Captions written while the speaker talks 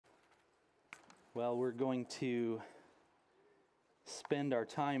Well, we're going to spend our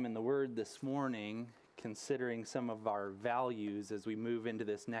time in the Word this morning considering some of our values as we move into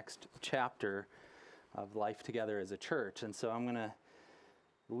this next chapter of life together as a church. And so I'm going to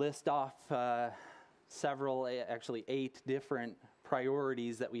list off several, actually 8 different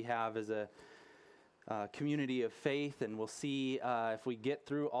priorities that we have as a community of faith, and we'll see if we get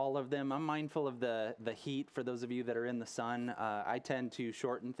through all of them. I'm mindful of the heat for those of you that are in the sun. I tend to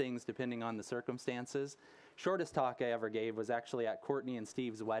shorten things depending on the circumstances. Shortest talk I ever gave was actually at Courtney and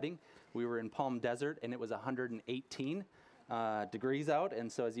Steve's wedding. We were in Palm Desert, and it was 118 degrees out,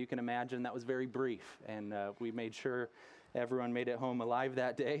 and so as you can imagine, that was very brief, and we made sure everyone made it home alive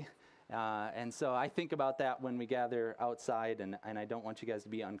that day. And so I think about that when we gather outside, and I don't want you guys to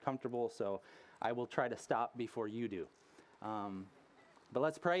be uncomfortable, so I will try to stop before you do. But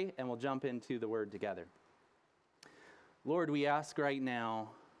let's pray, and we'll jump into the Word together. Lord, we ask right now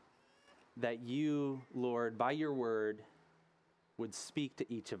that you, Lord, by your Word, would speak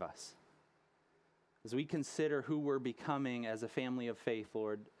to each of us. As we consider who we're becoming as a family of faith,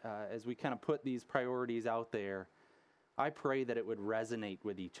 Lord, as we kind of put these priorities out there, I pray that it would resonate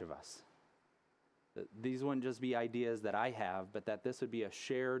with each of us. That these wouldn't just be ideas that I have, but that this would be a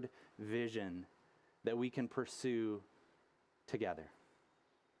shared vision that we can pursue together.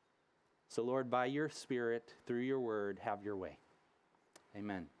 So, Lord, by your Spirit, through your word, have your way.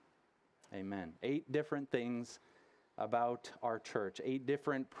 Amen. Amen. 8 different things about our church, 8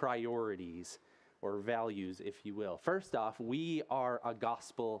 different priorities or values, if you will. First off, we are a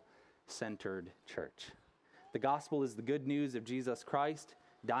gospel-centered church. The gospel is the good news of Jesus Christ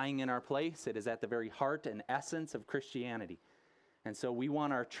dying in our place. It is at the very heart and essence of Christianity. And so we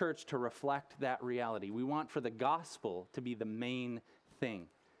want our church to reflect that reality. We want for the gospel to be the main thing.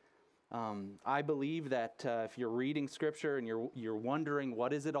 I believe that if you're reading Scripture and you're wondering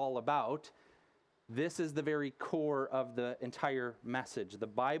what is it all about, this is the very core of the entire message. The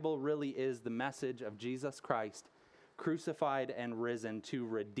Bible really is the message of Jesus Christ crucified and risen to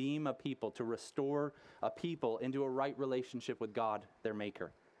redeem a people, to restore a people into a right relationship with God, their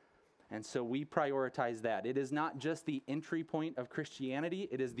Maker. And so we prioritize that. It is not just the entry point of Christianity,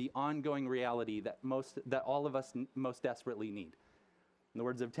 it is the ongoing reality that all of us most desperately need. In the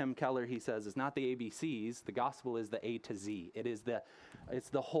words of Tim Keller, he says, it's not the ABCs, the gospel is the A to Z. It's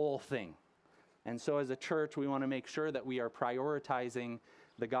the whole thing. And so as a church, we want to make sure that we are prioritizing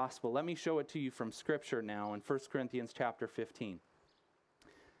the gospel. Let me show it to you from Scripture now in 1 Corinthians chapter 15.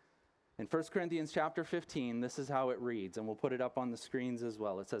 In 1 Corinthians chapter 15, this is how it reads, and we'll put it up on the screens as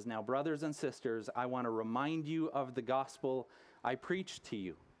well. It says, "Now, brothers and sisters, I want to remind you of the gospel I preached to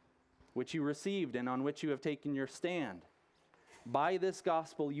you, which you received and on which you have taken your stand. By this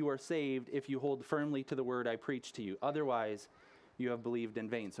gospel you are saved if you hold firmly to the word I preached to you. Otherwise, you have believed in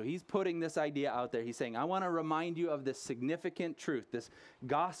vain." So he's putting this idea out there. He's saying, I want to remind you of this significant truth, this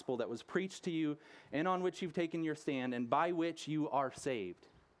gospel that was preached to you and on which you've taken your stand and by which you are saved.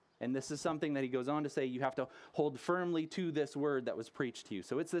 And this is something that he goes on to say, you have to hold firmly to this word that was preached to you.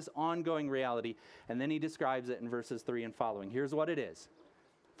 So it's this ongoing reality. And then he describes it in verses 3 and following. Here's what it is.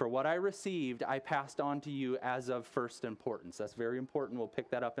 "For what I received, I passed on to you as of first importance." That's very important. We'll pick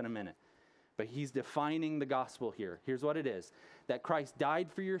that up in a minute. But he's defining the gospel here. Here's what it is. That Christ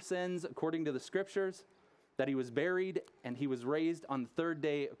died for your sins according to the Scriptures, that he was buried, and he was raised on the 3rd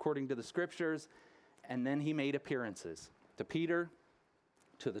day according to the Scriptures, and then he made appearances to Peter,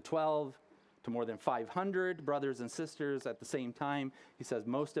 to the 12, to more than 500 brothers and sisters at the same time. He says,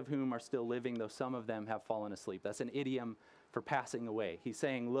 most of whom are still living, though some of them have fallen asleep. That's an idiom for passing away. He's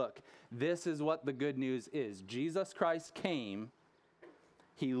saying, look, this is what the good news is. Jesus Christ came,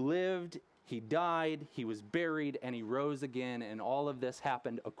 he lived, he died, he was buried, and he rose again, and all of this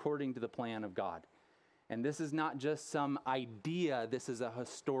happened according to the plan of God. And this is not just some idea, this is a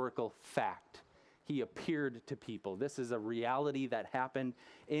historical fact. He appeared to people. This is a reality that happened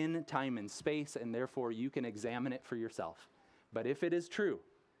in time and space, and therefore you can examine it for yourself. But if it is true,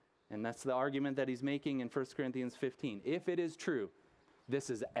 and that's the argument that he's making in 1 Corinthians 15, if it is true, this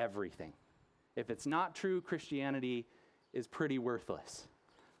is everything. If it's not true, Christianity is pretty worthless.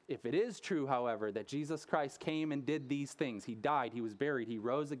 If it is true, however, that Jesus Christ came and did these things, he died, he was buried, he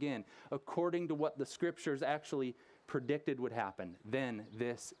rose again, according to what the Scriptures actually predicted would happen, then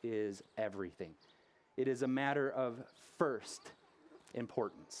this is everything. It is a matter of first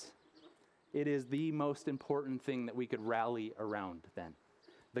importance. It is the most important thing that we could rally around then.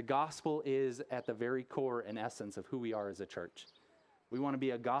 The gospel is at the very core and essence of who we are as a church. We want to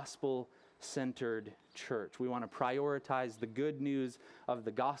be a gospel-centered church. We want to prioritize the good news of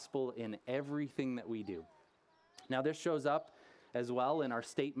the gospel in everything that we do. Now, this shows up as well in our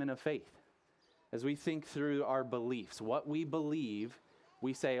statement of faith. As we think through our beliefs, what we believe,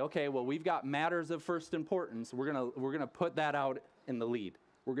 we say, okay, well, we've got matters of first importance. We're gonna put that out in the lead.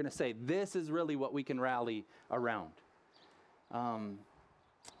 We're gonna say this is really what we can rally around.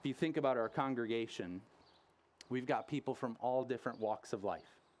 If you think about our congregation, we've got people from all different walks of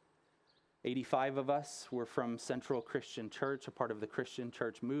life. 85 of us were from Central Christian Church, a part of the Christian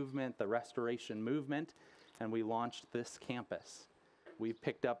church movement, the Restoration movement, and we launched this campus. We've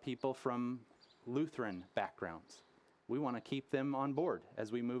picked up people from Lutheran backgrounds. We want to keep them on board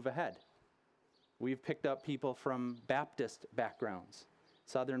as we move ahead. We've picked up people from Baptist backgrounds,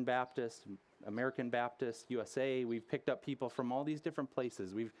 Southern Baptist, American Baptist, USA. We've picked up people from all these different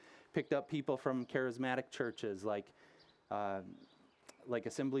places. We've picked up people from charismatic churches like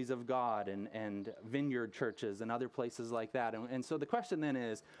Assemblies of God and Vineyard churches and other places like that. And so the question then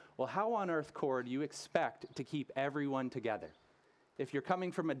is, well, how on earth, Core, do you expect to keep everyone together? If you're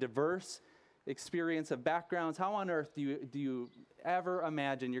coming from a diverse experience of backgrounds, how on earth do you ever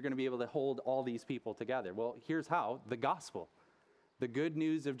imagine you're going to be able to hold all these people together? Well, here's how. The gospel. The good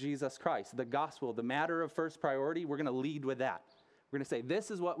news of Jesus Christ. The gospel, the matter of first priority, we're going to lead with that. We're going to say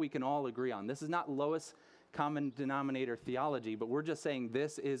this is what we can all agree on. This is not lowest common denominator theology, but we're just saying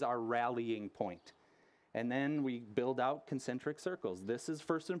this is our rallying point. And then we build out concentric circles. This is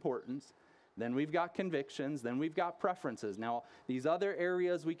first importance. Then we've got convictions. Then we've got preferences. Now, these other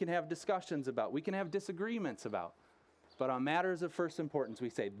areas we can have discussions about. We can have disagreements about. But on matters of first importance, we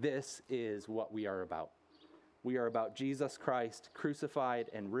say this is what we are about. We are about Jesus Christ crucified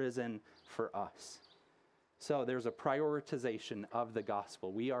and risen for us. So there's a prioritization of the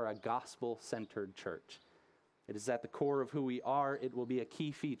gospel. We are a gospel-centered church. It is at the core of who we are. It will be a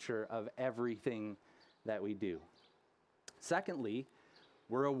key feature of everything that we do. Secondly,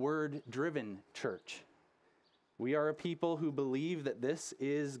 we're a word-driven church. We are a people who believe that this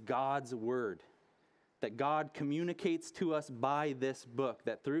is God's word, that God communicates to us by this book,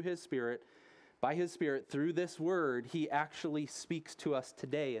 that through His Spirit, by His Spirit, through this word, He actually speaks to us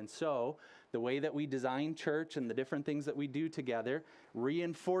today. And so the way that we design church and the different things that we do together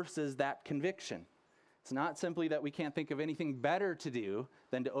reinforces that conviction. It's not simply that we can't think of anything better to do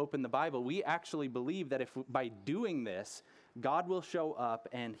than to open the Bible. We actually believe that if by doing this, God will show up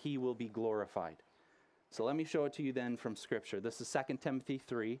and He will be glorified. So let me show it to you then from Scripture. This is 2 Timothy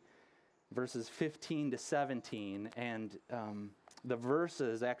 3, verses 15 to 17, and the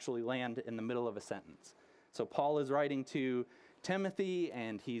verses actually land in the middle of a sentence. So Paul is writing to Timothy,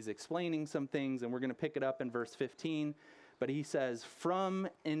 and he's explaining some things, and we're going to pick it up in verse 15. But he says, "From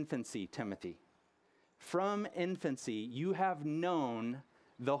infancy, Timothy, from infancy you have known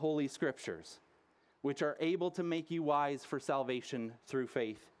the Holy Scriptures, which are able to make you wise for salvation through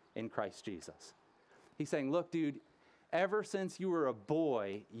faith in Christ Jesus." He's saying, look, dude, ever since you were a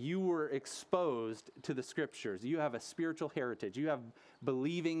boy, you were exposed to the Scriptures. You have a spiritual heritage. You have a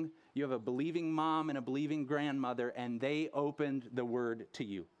believing mom and a believing grandmother, and they opened the Word to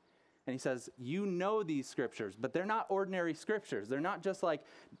you. And he says, you know these Scriptures, but they're not ordinary Scriptures. They're not just like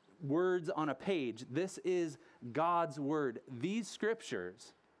words on a page. This is God's Word. These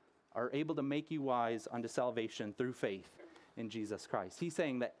Scriptures are able to make you wise unto salvation through faith in Jesus Christ. He's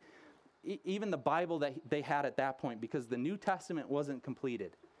saying that even the Bible that they had at that point, because the New Testament wasn't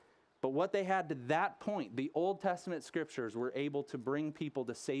completed, but what they had to that point, the Old Testament Scriptures were able to bring people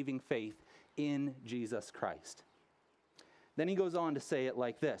to saving faith in Jesus Christ. Then he goes on to say it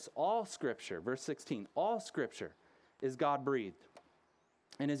like this: all Scripture, verse 16, all Scripture is God-breathed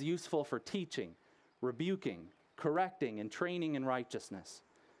and is useful for teaching, rebuking, correcting, and training in righteousness,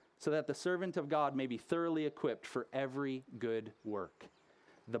 so that the servant of God may be thoroughly equipped for every good work.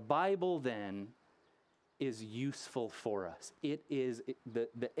 The Bible, then, is useful for us. It is the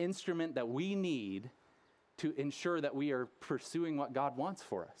instrument that we need to ensure that we are pursuing what God wants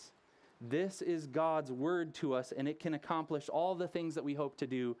for us. This is God's word to us, and it can accomplish all the things that we hope to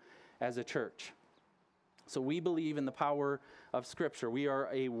do as a church. So we believe in the power of Scripture. We are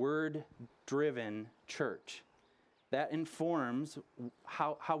a word-driven church. That informs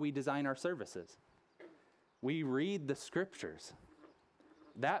how we design our services. We read the Scriptures.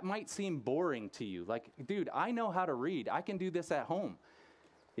 That might seem boring to you. Like, dude, I know how to read. I can do this at home.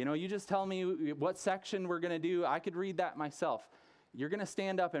 You know, you just tell me what section we're going to do. I could read that myself. You're going to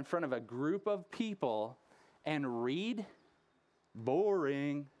stand up in front of a group of people and read?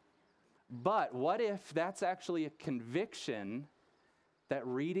 Boring. But what if that's actually a conviction that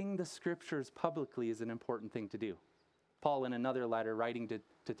reading the Scriptures publicly is an important thing to do? Paul, in another letter writing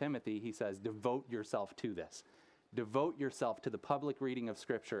to Timothy, he says, devote yourself to this. Devote yourself to the public reading of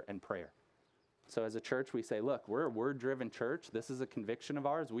Scripture and prayer. So as a church, we say, look, we're a word-driven church. This is a conviction of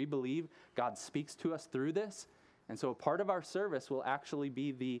ours. We believe God speaks to us through this. And so a part of our service will actually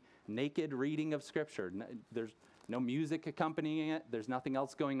be the naked reading of Scripture. There's no music accompanying it. There's nothing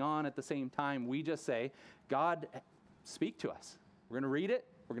else going on at the same time. We just say, God, speak to us. We're going to read it.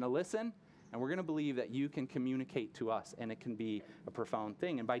 We're going to listen. And we're going to believe that you can communicate to us. And it can be a profound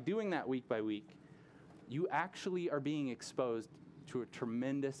thing. And by doing that week by week, you actually are being exposed to a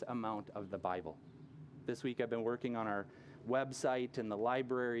tremendous amount of the Bible. This week I've been working on our website and the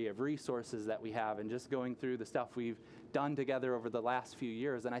library of resources that we have and just going through the stuff we've done together over the last few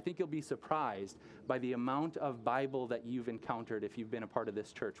years. And I think you'll be surprised by the amount of Bible that you've encountered if you've been a part of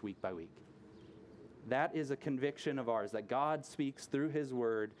this church week by week. That is a conviction of ours, that God speaks through His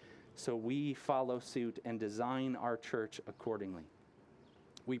Word, so we follow suit and design our church accordingly.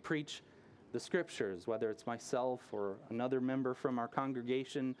 We preach the Scriptures, whether it's myself or another member from our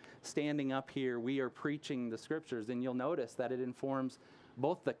congregation standing up here, we are preaching the Scriptures, and you'll notice that it informs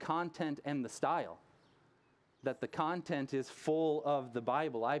both the content and the style, that the content is full of the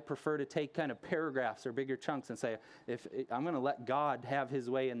Bible. I prefer to take kind of paragraphs or bigger chunks and say, I'm going to let God have His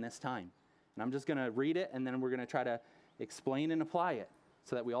way in this time, and I'm just going to read it, and then we're going to try to explain and apply it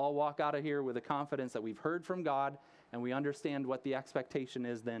so that we all walk out of here with a confidence that we've heard from God and we understand what the expectation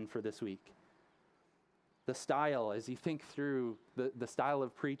is then for this week. The style, as you think through the style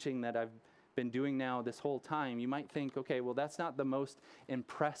of preaching that I've been doing now this whole time, you might think, okay, well, that's not the most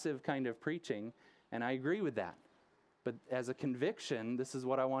impressive kind of preaching, and I agree with that. But as a conviction, this is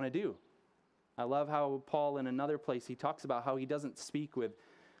what I want to do. I love how Paul, in another place, he talks about how he doesn't speak with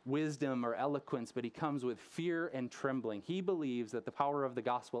wisdom or eloquence, but he comes with fear and trembling. He believes that the power of the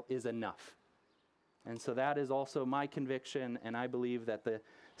gospel is enough. And so that is also my conviction, and I believe that the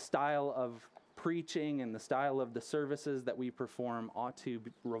style of preaching and the style of the services that we perform ought to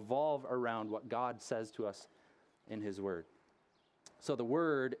revolve around what God says to us in His Word. So the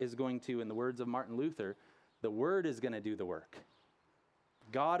Word is going to, in the words of Martin Luther, the Word is going to do the work.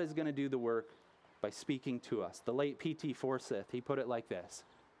 God is going to do the work by speaking to us. The late P.T. Forsyth, he put it like this: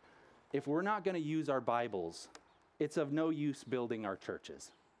 if we're not going to use our Bibles, it's of no use building our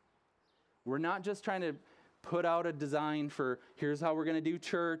churches. We're not just trying to put out a design for here's how we're going to do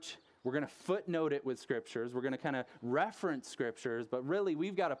church. We're going to footnote it with Scriptures. We're going to kind of reference Scriptures, but really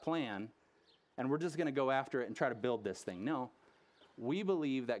we've got a plan, and we're just going to go after it and try to build this thing. No, we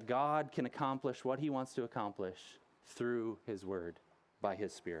believe that God can accomplish what He wants to accomplish through His Word by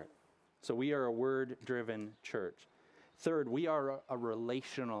His Spirit. So we are a word-driven church. Third, we are a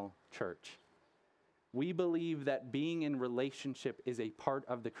relational church. We believe that being in relationship is a part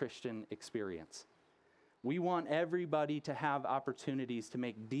of the Christian experience. We want everybody to have opportunities to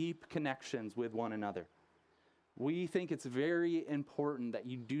make deep connections with one another. We think it's very important that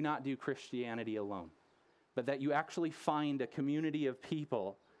you do not do Christianity alone, but that you actually find a community of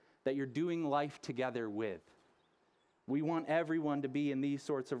people that you're doing life together with. We want everyone to be in these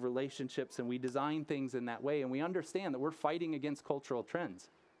sorts of relationships, and we design things in that way, and we understand that we're fighting against cultural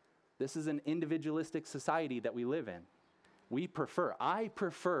trends. This is an individualistic society that we live in. I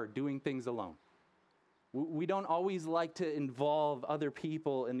prefer doing things alone. We don't always like to involve other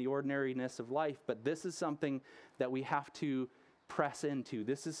people in the ordinariness of life, but this is something that we have to press into.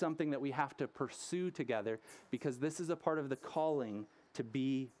 This is something that we have to pursue together, because this is a part of the calling to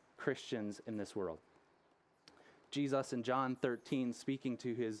be Christians in this world. Jesus in John 13, speaking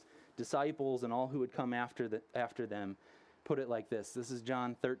to His disciples and all who would come after them, put it like this. This is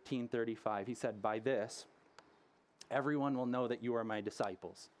John 13:35. He said, "By this, everyone will know that you are my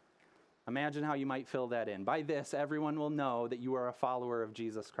disciples." Imagine how you might fill that in. By this, everyone will know that you are a follower of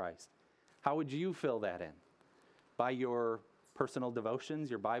Jesus Christ. How would you fill that in? By your personal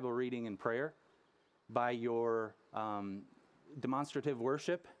devotions, your Bible reading and prayer? By your demonstrative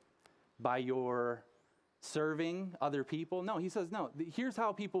worship? By your serving other people? No, he says, no. Here's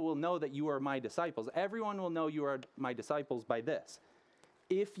how people will know that you are my disciples. Everyone will know you are my disciples by this: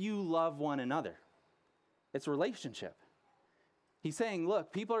 if you love one another. It's relationship. He's saying,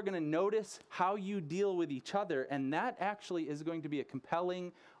 look, people are going to notice how you deal with each other, and that actually is going to be a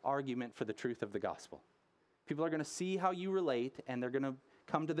compelling argument for the truth of the gospel. People are going to see how you relate, and they're going to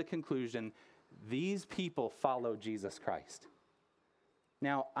come to the conclusion, these people follow Jesus Christ.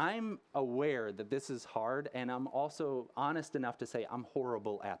 Now, I'm aware that this is hard, and I'm also honest enough to say I'm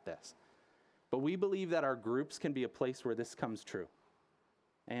horrible at this. But we believe that our groups can be a place where this comes true.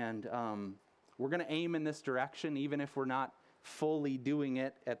 And we're going to aim in this direction, even if we're not fully doing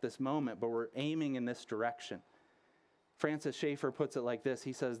it at this moment, but we're aiming in this direction. Francis Schaeffer puts it like this.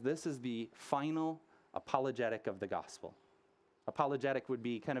 He says, this is the final apologetic of the gospel. Apologetic would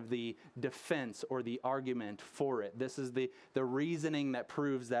be kind of the defense or the argument for it. This is the reasoning that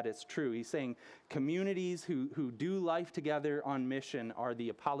proves that it's true. He's saying communities who do life together on mission are the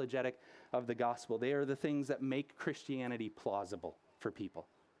apologetic of the gospel. They are the things that make Christianity plausible for people.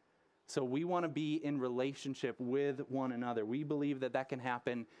 So we want to be in relationship with one another. We believe that can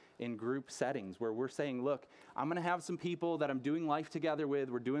happen in group settings where we're saying, look, I'm going to have some people that I'm doing life together with.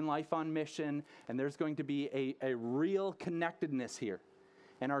 We're doing life on mission, and there's going to be a real connectedness here.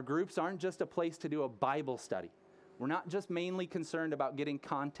 And our groups aren't just a place to do a Bible study. We're not just mainly concerned about getting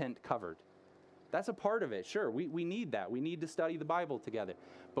content covered. That's a part of it, sure. We need that. We need to study the Bible together.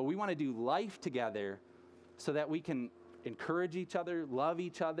 But we want to do life together so that we can encourage each other, love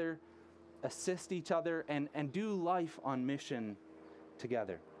each other, assist each other, and do life on mission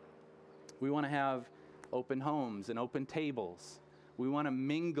together. We want to have open homes and open tables. We want to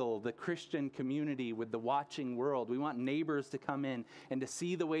mingle the Christian community with the watching world. We want neighbors to come in and to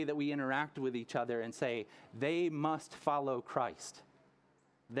see the way that we interact with each other and say, they must follow Christ.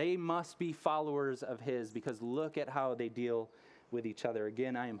 They must be followers of His, because look at how they deal with each other.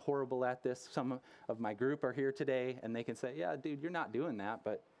 Again, I am horrible at this. Some of my group are here today, and they can say, yeah, dude, you're not doing that,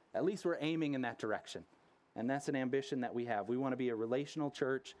 but at least we're aiming in that direction. And that's an ambition that we have. We want to be a relational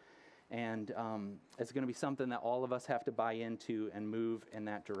church, and it's going to be something that all of us have to buy into and move in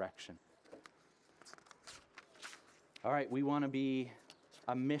that direction. All right, we want to be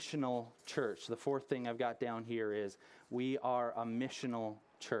a missional church. The fourth thing I've got down here is we are a missional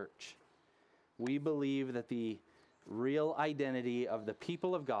church. We believe that the real identity of the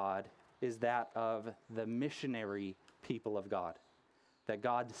people of God is that of the missionary people of God. That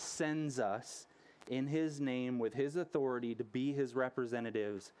God sends us in His name with His authority to be His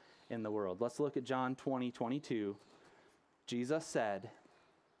representatives in the world. Let's look at John 20:22. Jesus said,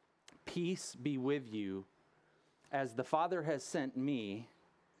 "Peace be with you. As the Father has sent me,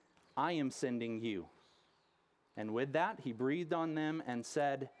 I am sending you." And with that, He breathed on them and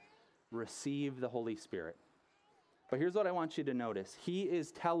said, "Receive the Holy Spirit." But here's what I want you to notice. He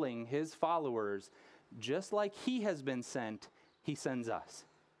is telling His followers, just like He has been sent, He sends us.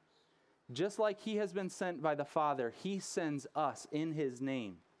 Just like He has been sent by the Father, He sends us in His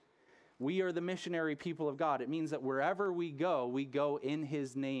name. We are the missionary people of God. It means that wherever we go in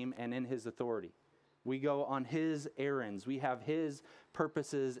His name and in His authority. We go on His errands. We have His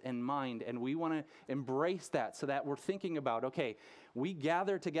purposes in mind, and we want to embrace that so that we're thinking about, okay, we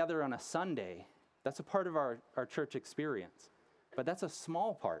gather together on a Sunday. That's a part of our church experience, but that's a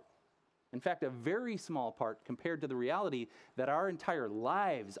small part. In fact, a very small part compared to the reality that our entire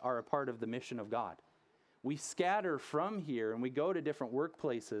lives are a part of the mission of God. We scatter from here and we go to different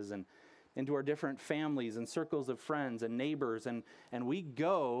workplaces and into our different families and circles of friends and neighbors, and we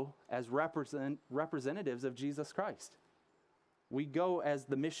go as representatives of Jesus Christ. We go as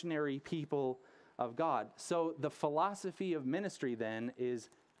the missionary people of God. So the philosophy of ministry then is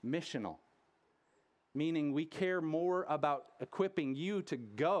missional, meaning we care more about equipping you to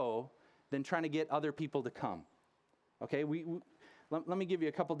go than trying to get other people to come. Okay, let me give you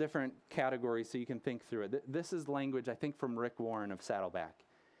a couple different categories so you can think through it. This is language, I think, from Rick Warren of Saddleback.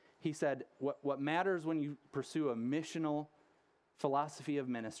 He said, what matters when you pursue a missional philosophy of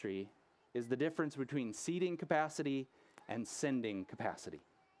ministry is the difference between seating capacity and sending capacity.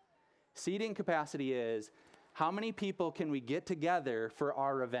 Seating capacity is, how many people can we get together for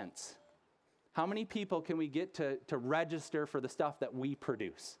our events? How many people can we get to register for the stuff that we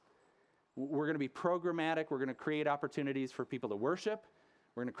produce? We're going to be programmatic. We're going to create opportunities for people to worship.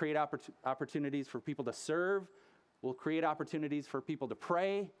 We're going to create opportunities for people to serve. We'll create opportunities for people to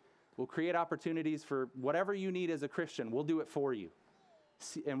pray. We'll create opportunities for whatever you need as a Christian. We'll do it for you.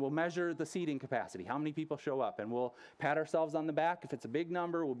 And we'll measure the seating capacity. How many people show up? And we'll pat ourselves on the back. If it's a big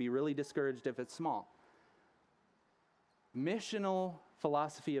number, we'll be really discouraged if it's small. Missional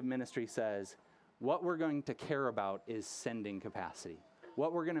philosophy of ministry says what we're going to care about is sending capacity.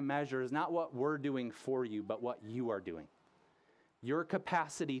 What we're going to measure is not what we're doing for you, but what you are doing. Your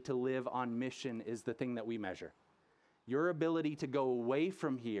capacity to live on mission is the thing that we measure. Your ability to go away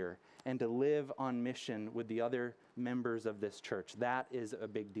from here and to live on mission with the other members of this church, that is a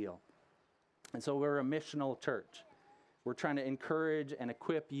big deal. And so we're a missional church. We're trying to encourage and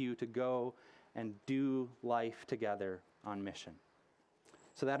equip you to go and do life together on mission.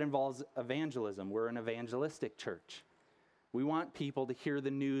 So that involves evangelism. We're an evangelistic church. We want people to hear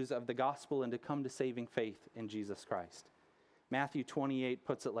the news of the gospel and to come to saving faith in Jesus Christ. Matthew 28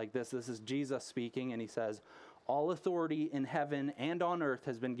 puts it like this. This is Jesus speaking, and He says, "All authority in heaven and on earth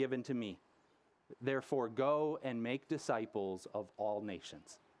has been given to me. Therefore, go and make disciples of all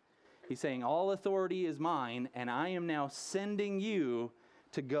nations." He's saying, all authority is mine, and I am now sending you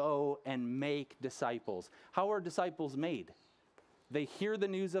to go and make disciples. How are disciples made? They hear the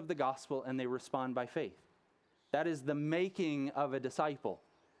news of the gospel and they respond by faith. That is the making of a disciple.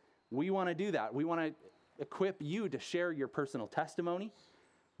 We want to do that. We want to equip you to share your personal testimony.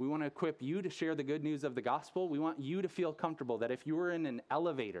 We want to equip you to share the good news of the gospel. We want you to feel comfortable that if you were in an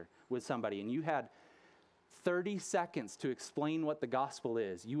elevator with somebody and you had 30 seconds to explain what the gospel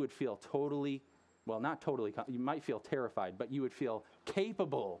is, you would feel totally, well, not totally, you might feel terrified, but you would feel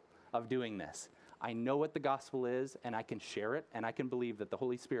capable of doing this. I know what the gospel is, and I can share it, and I can believe that the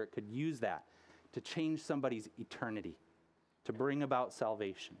Holy Spirit could use that to change somebody's eternity, to bring about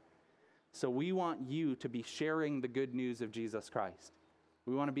salvation. So we want you to be sharing the good news of Jesus Christ.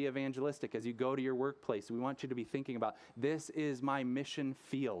 We want to be evangelistic. As you go to your workplace, we want you to be thinking about, this is my mission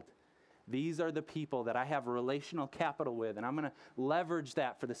field. These are the people that I have relational capital with, and I'm going to leverage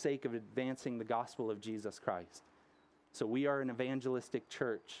that for the sake of advancing the gospel of Jesus Christ. So we are an evangelistic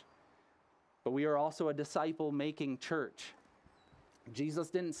church, but we are also a disciple-making church. Jesus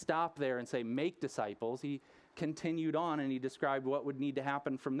didn't stop there and say, make disciples. He continued on, and he described what would need to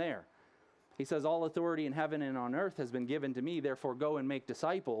happen from there. He says, all authority in heaven and on earth has been given to me, therefore go and make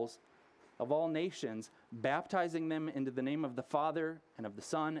disciples of all nations, baptizing them into the name of the Father and of the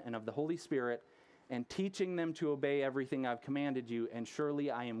Son and of the Holy Spirit, and teaching them to obey everything I've commanded you, and surely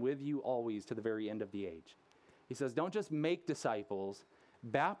I am with you always to the very end of the age. He says, don't just make disciples,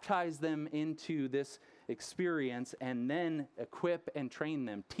 baptize them into this experience, and then equip and train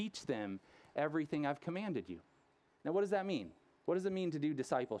them, teach them everything I've commanded you. Now, what does that mean? What does it mean to do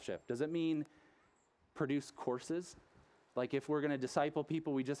discipleship? Does it mean produce courses? Like if we're going to disciple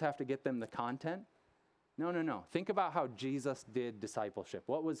people, we just have to get them the content? No. Think about how Jesus did discipleship.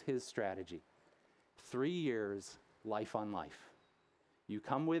 What was his strategy? 3 years, life on life. You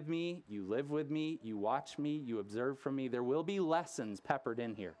come with me, you live with me, you watch me, you observe from me. There will be lessons peppered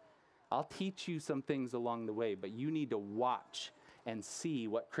in here. I'll teach you some things along the way, but you need to watch and see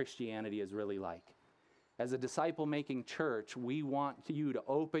what Christianity is really like. As a disciple-making church, we want you to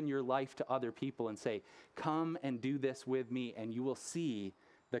open your life to other people and say, come and do this with me, and you will see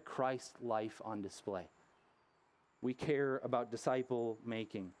the Christ life on display. We care about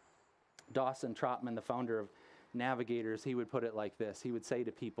disciple-making. Dawson Trotman, the founder of Navigators, he would put it like this. He would say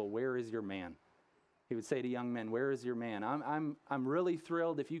to people, where is your man? He would say to young men, where is your man? I'm really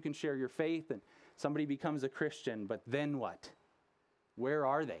thrilled if you can share your faith and somebody becomes a Christian, but then what? Where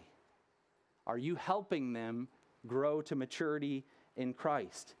are they? Are you helping them grow to maturity in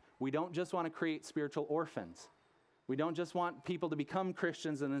Christ? We don't just want to create spiritual orphans. We don't just want people to become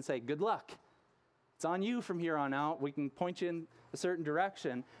Christians and then say, good luck. It's on you from here on out. We can point you in a certain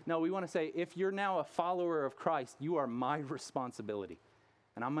direction. No, we want to say, if you're now a follower of Christ, you are my responsibility.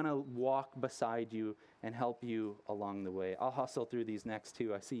 And I'm going to walk beside you and help you along the way. I'll hustle through these next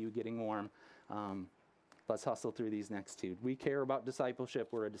two. I see you getting warm. Let's hustle through these next two. We care about discipleship.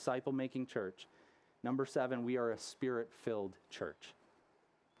 We're a disciple-making church. Number 7, we are a Spirit-filled church.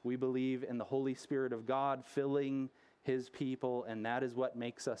 We believe in the Holy Spirit of God filling his people, and that is what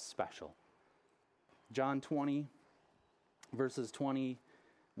makes us special. John 20, verses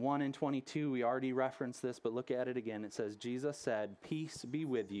 21 and 22, we already referenced this, but look at it again. It says, Jesus said, peace be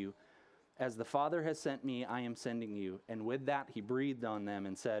with you. As the Father has sent me, I am sending you. And with that, he breathed on them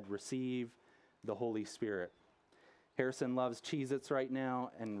and said, receive the Holy Spirit. Harrison loves Cheez-Its right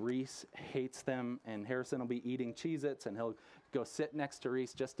now, and Reese hates them, and Harrison will be eating Cheez-Its, and he'll go sit next to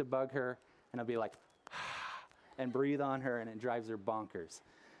Reese just to bug her, and he'll be like, and breathe on her, and it drives her bonkers.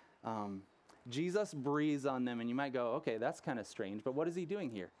 Jesus breathes on them, and you might go, okay, that's kind of strange, but what is he doing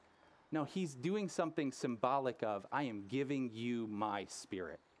here? No, he's doing something symbolic of, I am giving you my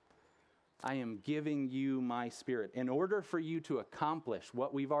Spirit. I am giving you my Spirit. In order for you to accomplish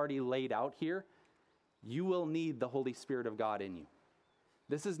what we've already laid out here, you will need the Holy Spirit of God in you.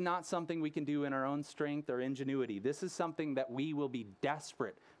 This is not something we can do in our own strength or ingenuity. This is something that we will be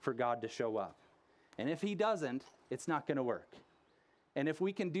desperate for God to show up. And if he doesn't, it's not going to work. And if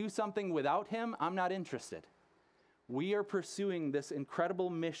we can do something without him, I'm not interested. We are pursuing this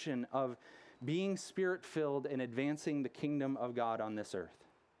incredible mission of being Spirit-filled and advancing the kingdom of God on this earth.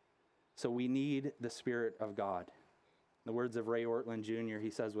 So we need the Spirit of God. In the words of Ray Ortlund Jr.,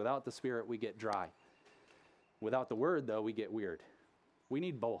 he says, without the Spirit, we get dry. Without the Word, though, we get weird. We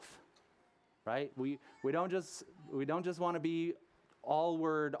need both, right? We don't just want to be all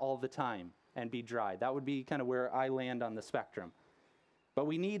Word all the time and be dry. That would be kind of where I land on the spectrum. But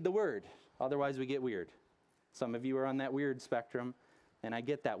we need the Word. Otherwise, we get weird. Some of you are on that weird spectrum. And I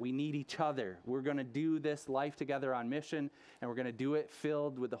get that. We need each other. We're going to do this life together on mission, and we're going to do it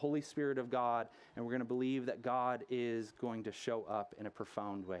filled with the Holy Spirit of God, and we're going to believe that God is going to show up in a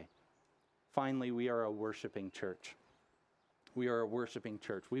profound way. Finally, we are a worshiping church. We are a worshiping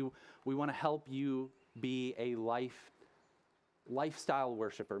church. We want to help you be a lifestyle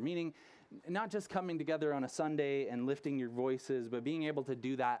worshiper, meaning not just coming together on a Sunday and lifting your voices, but being able to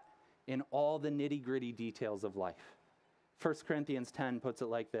do that in all the nitty-gritty details of life. 1 Corinthians 10 puts it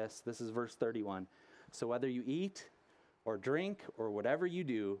like this. This is verse 31. So whether you eat or drink or whatever you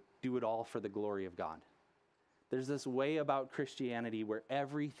do it all for the glory of God. There's this way about Christianity where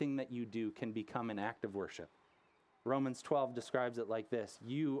everything that you do can become an act of worship. Romans 12 describes it like this.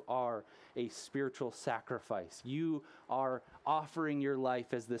 You are a spiritual sacrifice. You are offering your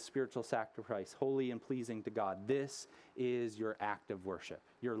life as this spiritual sacrifice, holy and pleasing to God. This is your act of worship.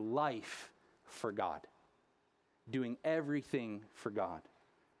 Your life for God. Doing everything for God.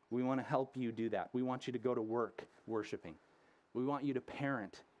 We want to help you do that. We want you to go to work worshiping. We want you to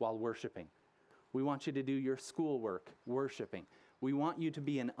parent while worshiping. We want you to do your schoolwork worshiping. We want you to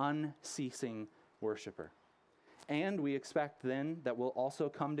be an unceasing worshiper. And we expect then that we'll also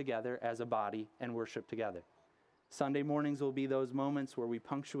come together as a body and worship together. Sunday mornings will be those moments where we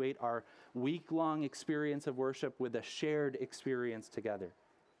punctuate our week-long experience of worship with a shared experience together.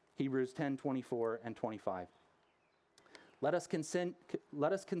 Hebrews 10, 24 and 25. Let us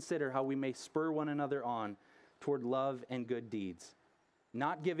consider how we may spur one another on toward love and good deeds,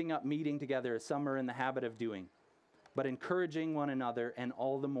 not giving up meeting together as some are in the habit of doing, but encouraging one another, and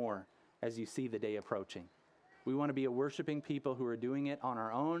all the more as you see the day approaching. We want to be a worshiping people who are doing it on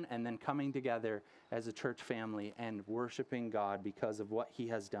our own and then coming together as a church family and worshiping God because of what he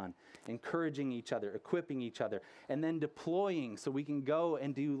has done, encouraging each other, equipping each other, and then deploying so we can go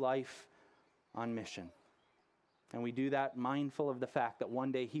and do life on mission. And we do that mindful of the fact that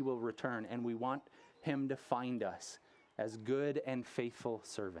one day he will return, and we want him to find us as good and faithful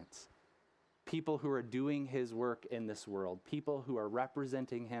servants. People who are doing his work in this world. People who are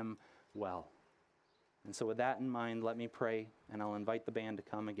representing him well. And so with that in mind, let me pray, and I'll invite the band to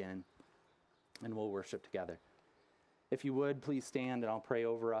come again, and we'll worship together. If you would, please stand, and I'll pray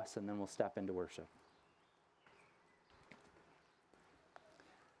over us, and then we'll step into worship.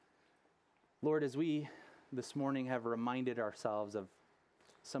 Lord, as we this morning have reminded ourselves of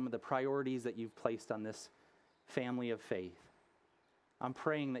some of the priorities that you've placed on this family of faith, I'm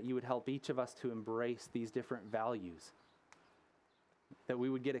praying that you would help each of us to embrace these different values, that we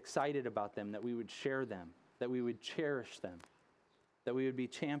would get excited about them, that we would share them, that we would cherish them, that we would be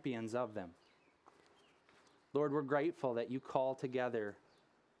champions of them. Lord, we're grateful that you call together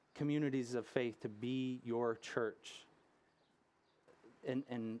communities of faith to be your church,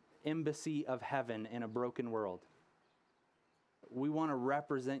 an embassy of heaven in a broken world. We want to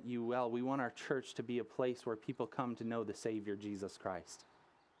represent you well. We want our church to be a place where people come to know the Savior, Jesus Christ.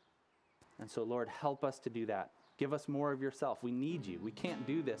 And so, Lord, help us to do that. Give us more of yourself. We need you. We can't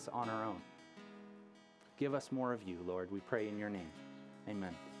do this on our own. Give us more of you, Lord. We pray in your name.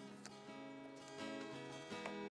 Amen.